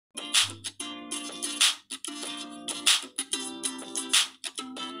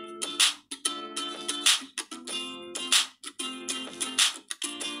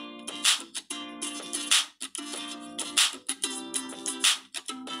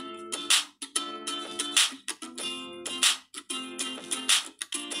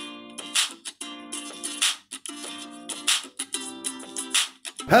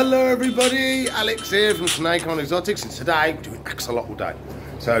Hello everybody, Alex here from Snake on Exotics, and today we're doing Axolotl Day.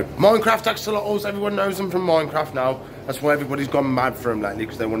 So Minecraft Axolotls, everyone knows them from Minecraft now. That's why everybody's gone mad for them lately,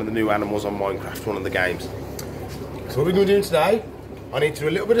 because they're one of the new animals on Minecraft, one of the games. So what we're going to do today, I need to do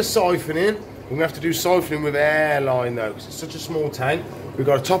a little bit of siphoning. We're going to have to do siphoning with airline though, because it's such a small tank. We've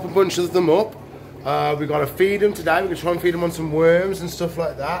got to top a bunch of them up. We've got to feed them today. We're going to try and feed them on some worms and stuff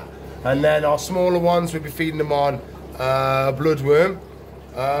like that. And then our smaller ones, we'll be feeding them on bloodworm.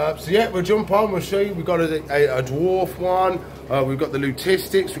 So yeah, we'll jump on, we'll show you. We've got a dwarf one, we've got the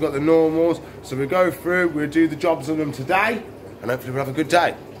lutistics, we've got the normals. So we'll go through, we'll do the jobs on them today, and hopefully we'll have a good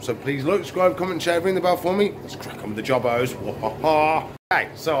day. So please like, subscribe, comment, share, ring the bell for me. Let's crack on with the jobbos. Okay,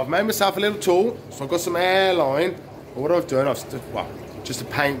 so I've made myself a little tool. So I've got some airline. And what I've done, just a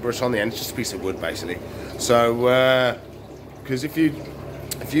paintbrush on the end. It's just a piece of wood basically. So, because if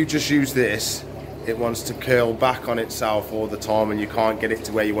you just use this, it wants to curl back on itself all the time and you can't get it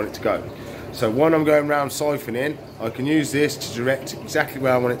to where you want it to go. So when I'm going around siphoning, I can use this to direct exactly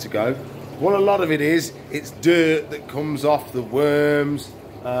where I want it to go. What a lot of it is, it's dirt that comes off the worms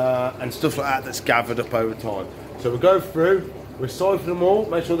and stuff like that that's gathered up over time. So we'll go through, we'll siphon them all,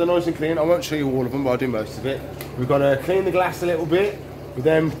 make sure they're nice and clean. I won't show you all of them, but I'll do most of it. We've got to clean the glass a little bit, we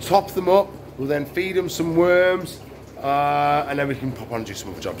then top them up, we'll then feed them some worms, and then we can pop on and do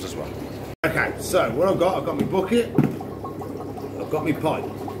some other jobs as well. Okay, so what I've got my bucket, I've got my pipe.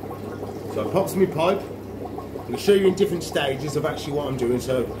 So I pops my pipe. I'm going to show you in different stages of actually what I'm doing.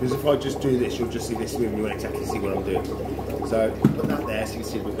 So, because if I just do this, you'll just see this with me, you won't exactly see what I'm doing. So, put that there so you can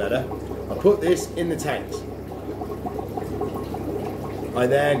see a bit better. I put this in the tanks. I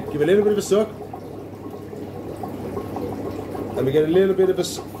then give a little bit of a suck. And we get a little bit of a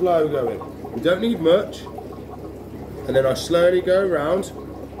flow going. We don't need much. And then I slowly go around.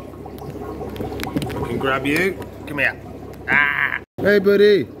 I can grab you. Come here. Ah! Hey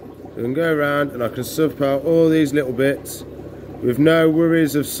buddy. I can go around and I can suck out all these little bits with no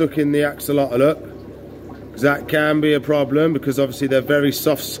worries of sucking the axolotl up, because that can be a problem, because obviously they're very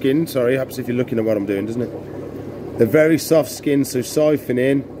soft skinned. Sorry, helps if you're looking at what I'm doing, doesn't it? They're very soft skinned, so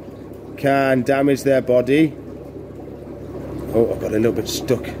siphoning can damage their body. Oh, I got a little bit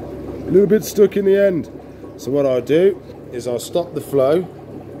stuck. A little bit stuck in the end. So what I'll do is I'll stop the flow,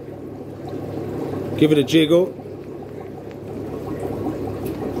 give it a jiggle.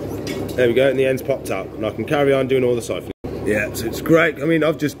 There we go, and the end's popped out, and I can carry on doing all the siphoning. Yeah, so it's great. I mean,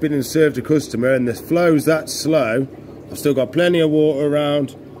 I've just been and served a customer, and the flow's that slow. I've still got plenty of water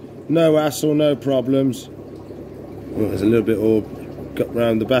around, no hassle, no problems. Oh, there's a little bit all got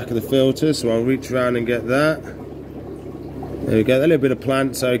around the back of the filter, so I'll reach around and get that. There we go, a little bit of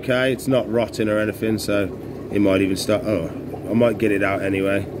plant's okay. It's not rotting or anything, so it might even start. Oh, I might get it out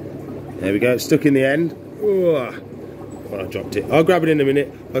anyway. There we go, it's stuck in the end. Ugh. Well, I dropped it. I'll grab it in a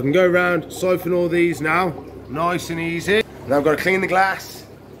minute. I can go around, siphon all these now, nice and easy. Now I've got to clean the glass.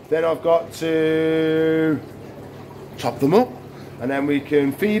 Then I've got to chop them up, and then we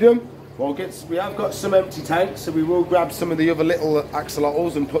can feed them. Well, we have got some empty tanks, so we will grab some of the other little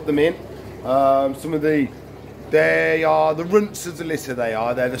axolotls and put them in. They are the runts of the litter.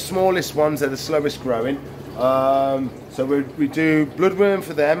 They're the smallest ones. They're the slowest growing. So we do bloodworm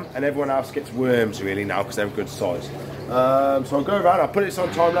for them, and everyone else gets worms really now because they're a good size. So I'll go around, I'll put this on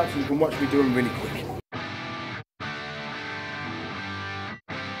time lapse and you can watch me do them really quick.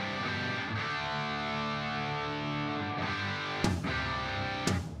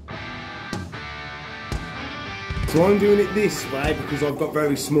 So I'm doing it this way because I've got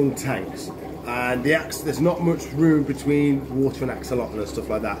very small tanks, and there's not much room between water and axolotl and stuff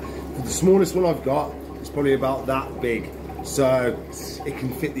like that. For the smallest one I've got, it's probably about that big, so it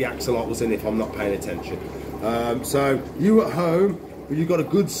can fit the axolotls in if I'm not paying attention. So you at home, when you've got a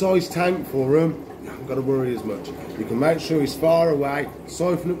good sized tank for them, you haven't got to worry as much. You can make sure he's far away,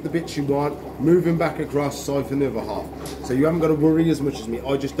 siphon up the bits you want, move him back across, siphon the other half. So you haven't got to worry as much as me.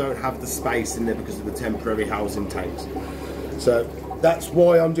 I just don't have the space in there because of the temporary housing tanks. So that's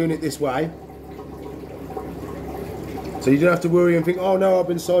why I'm doing it this way. So you don't have to worry and think, oh no, I've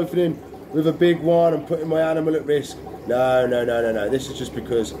been siphoning with a big one and putting my animal at risk. No. This is just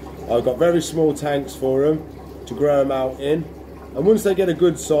because I've got very small tanks for them to grow them out in. And once they get a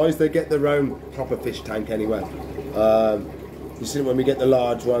good size, they get their own proper fish tank anyway. You see when we get the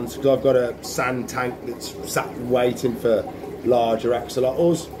large ones, because I've got a sand tank that's sat waiting for larger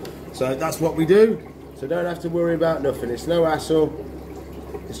axolotls. So that's what we do. So don't have to worry about nothing. It's no hassle.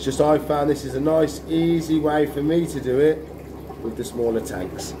 It's just I found this is a nice, easy way for me to do it with the smaller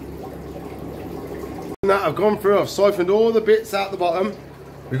tanks. That I've gone through, I've siphoned all the bits out the bottom.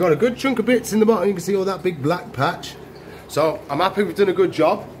 We've got a good chunk of bits in the bottom. You can see all that big black patch. So I'm happy we've done a good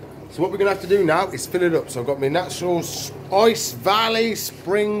job. So what we're gonna have to do now is fill it up. So I've got my natural Ice Valley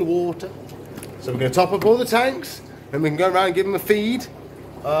spring water. So we're gonna top up all the tanks, and we can go around and give them a feed.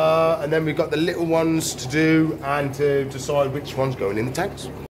 And then we've got the little ones to do and to decide which one's going in the tanks.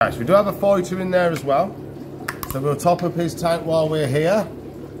 Right, so we do have a fighter in there as well. So we'll top up his tank while we're here.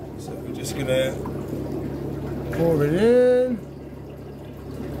 So we're just gonna pour it in.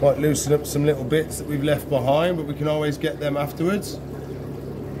 Might loosen up some little bits that we've left behind, but we can always get them afterwards.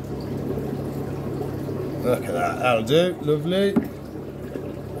 Look at that, that'll do, lovely.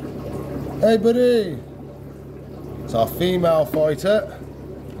 Hey buddy! It's our female fighter.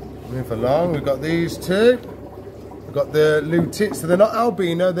 Move along, we've got these two. We've got the lutistic, so they're not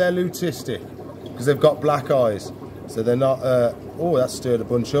albino, they're lutistic. Because they've got black eyes. So they're not, oh that stirred a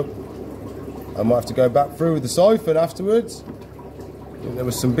bunch up. I might have to go back through with the siphon afterwards. I think there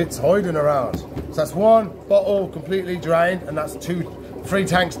was some bits hiding around. So that's one bottle completely drained, and that's 3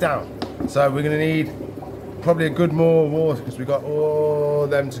 tanks down. So we're gonna need probably a good more water because we got all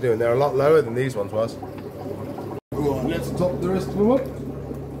them to do, and they're a lot lower than these ones was. Right, let's top the rest of them up.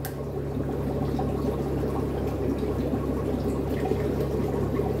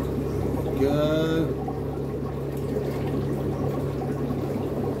 Go.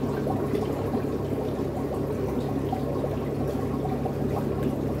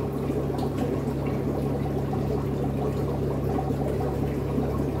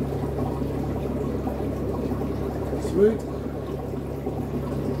 Sweet. I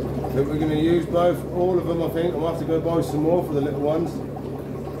think we're going to use all of them. I think I'll have to go buy some more for the little ones.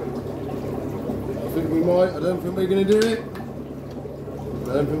 I think we might. I don't think we're going to do it.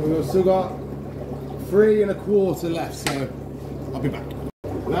 I don't think we've still got 3 1/4 left, so I'll be back.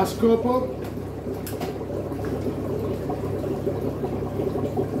 Last couple.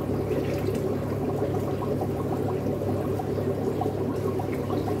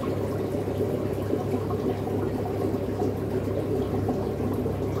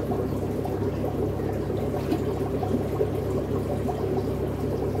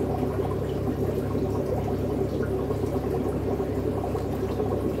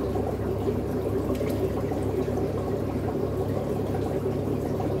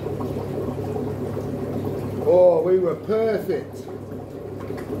 Oh, we were perfect.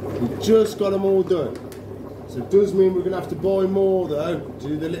 We just got them all done. So it does mean we're going to have to buy more though, to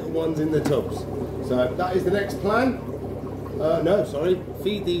do the little ones in the tubs. So that is the next plan. No, sorry,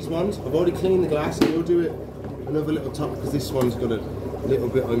 feed these ones. I've already cleaned the glass, and we'll do it another little top because this one's got a little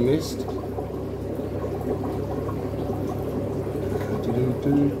bit I missed. There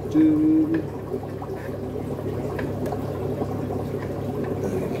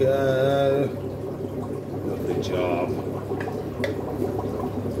we go. Lovely job.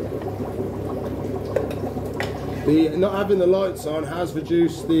 Not having the lights on has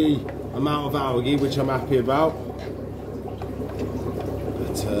reduced the amount of algae, which I'm happy about.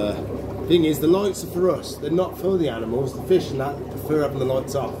 But thing is, the lights are for us. They're not for the animals. The fish and that prefer having the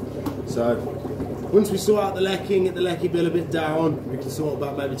lights off. So once we sort out the lecking, get the lecky bill a bit down, we can sort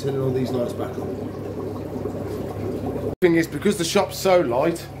about maybe turning all these lights back on. The thing is, because the shop's so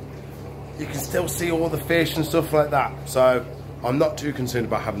light, you can still see all the fish and stuff like that. So I'm not too concerned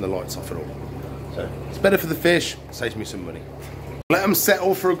about having the lights off at all. So it's better for the fish, saves me some money. Let them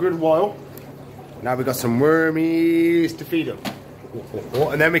settle for a good while. Now we've got some wormies to feed them.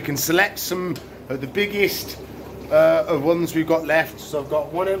 And then we can select some of the biggest of ones we've got left. So I've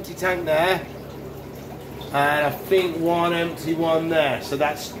got 1 empty tank there, and I think 1 empty one there. So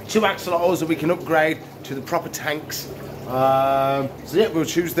that's 2 axolotls that we can upgrade to the proper tanks. So yeah, we'll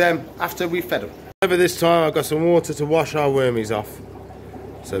choose them after we've fed them. Over this time I've got some water to wash our wormies off.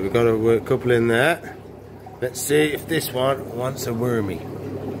 So we've got a couple in there. Let's see if this one wants a wormy.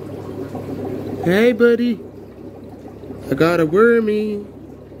 Hey buddy, I got a wormy.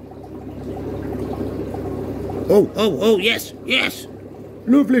 Oh, yes, yes.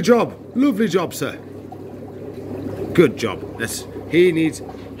 Lovely job, sir. Good job.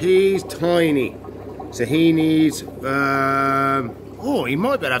 He's tiny. So he needs, oh, he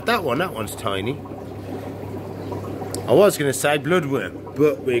might better have that one. That one's tiny. I was going to say bloodworm,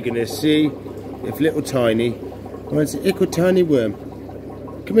 but we're going to see if little tiny wants an little tiny worm.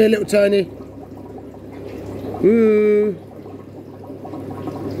 Come here, little tiny. Ooh.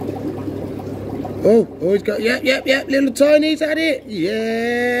 Oh, he's got, yep, little tiny's at it.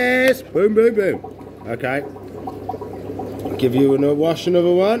 Yes, boom, boom, boom. Okay. I'll give you a wash,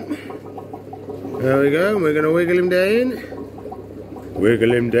 another one. There we go, we're going to wiggle him down.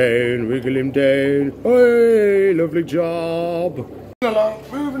 Wiggle him down, wiggle him down. Hey, lovely job.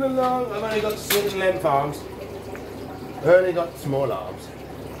 Moving along, I've only got 6 length arms. Only got small arms.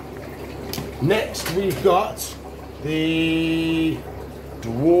 Next we've got the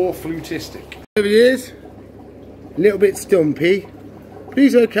dwarf lutistic. There he is. A little bit stumpy. But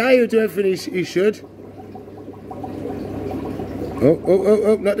he's okay, he'll do everything he should.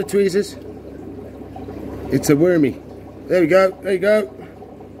 Oh, not the tweezers. It's a wormy. There we go, there you go.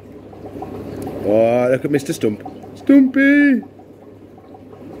 Oh, look at Mr. Stump. Stumpy!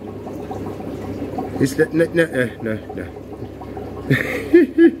 It's no.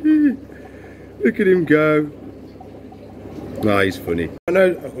 Look at him go. No, he's funny. I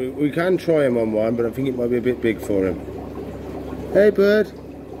know we can try him on one, but I think it might be a bit big for him. Hey, bird.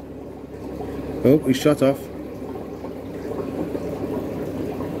 Oh, he's shot off.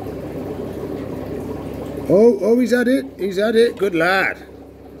 Oh, he's had it. He's had it. Good lad.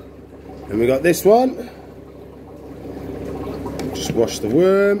 And we got this one. Just wash the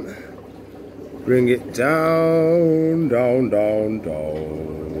worm. Bring it down.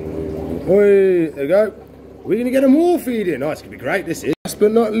 Oi, there we go. We're going to get a more feeding. Oh, it's going to be great, this is. Last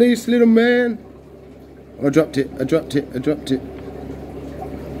but not least, little man. I dropped it.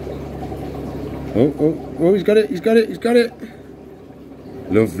 Oh, he's got it.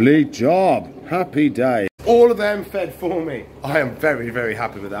 Lovely job. Happy day. All of them fed for me. I am very, very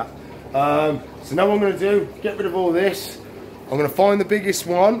happy with that. So now what I'm going to do, get rid of all this. I'm going to find the biggest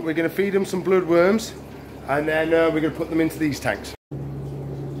one. We're going to feed them some bloodworms. And then we're going to put them into these tanks.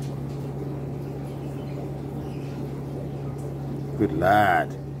 Good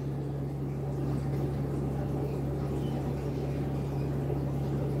lad.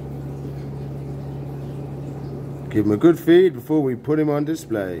 Give him a good feed before we put him on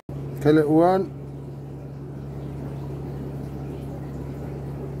display. Okay, little one.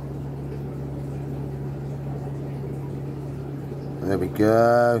 There we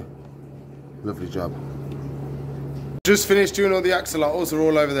go. Lovely job. Just finished doing all the axolotls. They're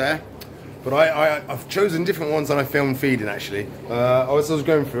all over there. But I've chosen different ones than I filmed feeding, actually. As I was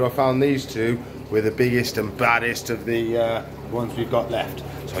going through, I found these two were the biggest and baddest of the ones we've got left.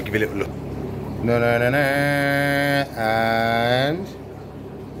 So I'll give you a little look. No. And...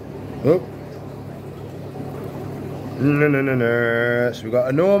 oh. No. So we've got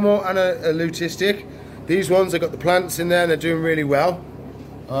a normal and a lutistic. These ones, they've got the plants in there and they're doing really well.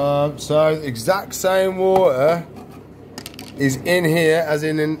 So exact same water is in here as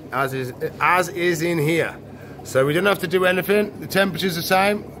is in here. So we don't have to do anything. The temperature's the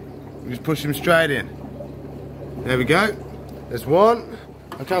same. We just push them straight in. There we go. There's one.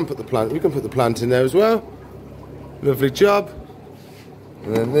 I can put the plant. We can put the plant in there as well. Lovely job.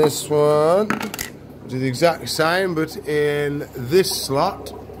 And then this one, do the exact same, but in this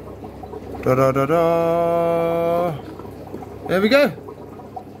slot. There we go.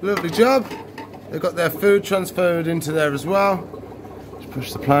 Lovely job. They've got their food transferred into there as well. Just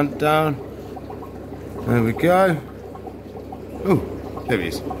push the plant down. There we go. Oh, there he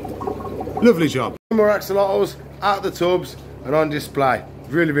is. Lovely job. More axolotls out of the tubs and on display.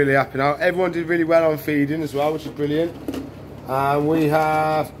 Really, really happy now. Everyone did really well on feeding as well, which is brilliant. And we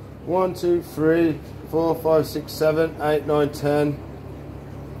have 1, 2, 3, 4, 5, 6, 7, 8, 9, 10,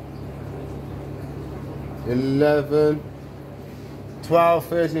 11, 12,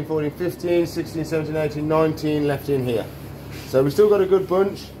 13, 14, 15, 16, 17, 18, 19 left in here. So we've still got a good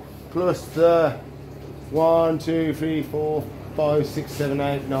bunch, plus the 1, 2, 3, 4, 5, 6, 7,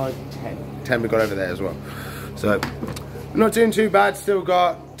 8, 9, 10. 10 we got over there as well. So we're not doing too bad, still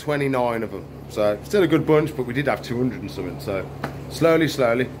got 29 of them. So still a good bunch, but we did have 200 and something. So slowly,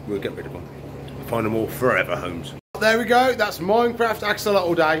 we'll get rid of them. Find them all forever homes. There we go, that's MineCraft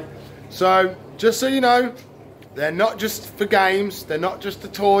Axolotl Day. So just so you know, they're not just for games, they're not just a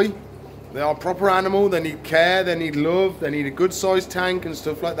toy. They are a proper animal, they need care, they need love, they need a good sized tank and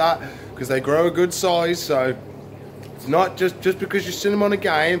stuff like that, because they grow a good size. So it's not just because you send them on a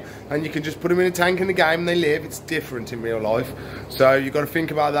game and you can just put them in a tank in the game and they live. It's different in real life. So you've got to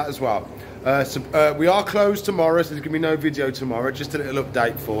think about that as well. We are closed tomorrow, so there's going to be no video tomorrow, just a little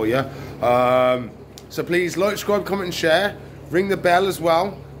update for you. So please like, subscribe, comment and share. Ring the bell as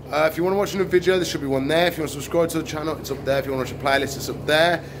well. If you want to watch another video, there should be one there. If you want to subscribe to the channel, it's up there. If you want to watch a playlist, it's up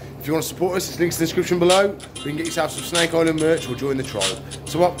there. If you want to support us, there's links in the description below. You can get yourself some Snake Island merch or join the tribe.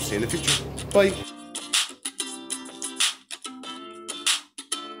 So what? See you in the future. Bye.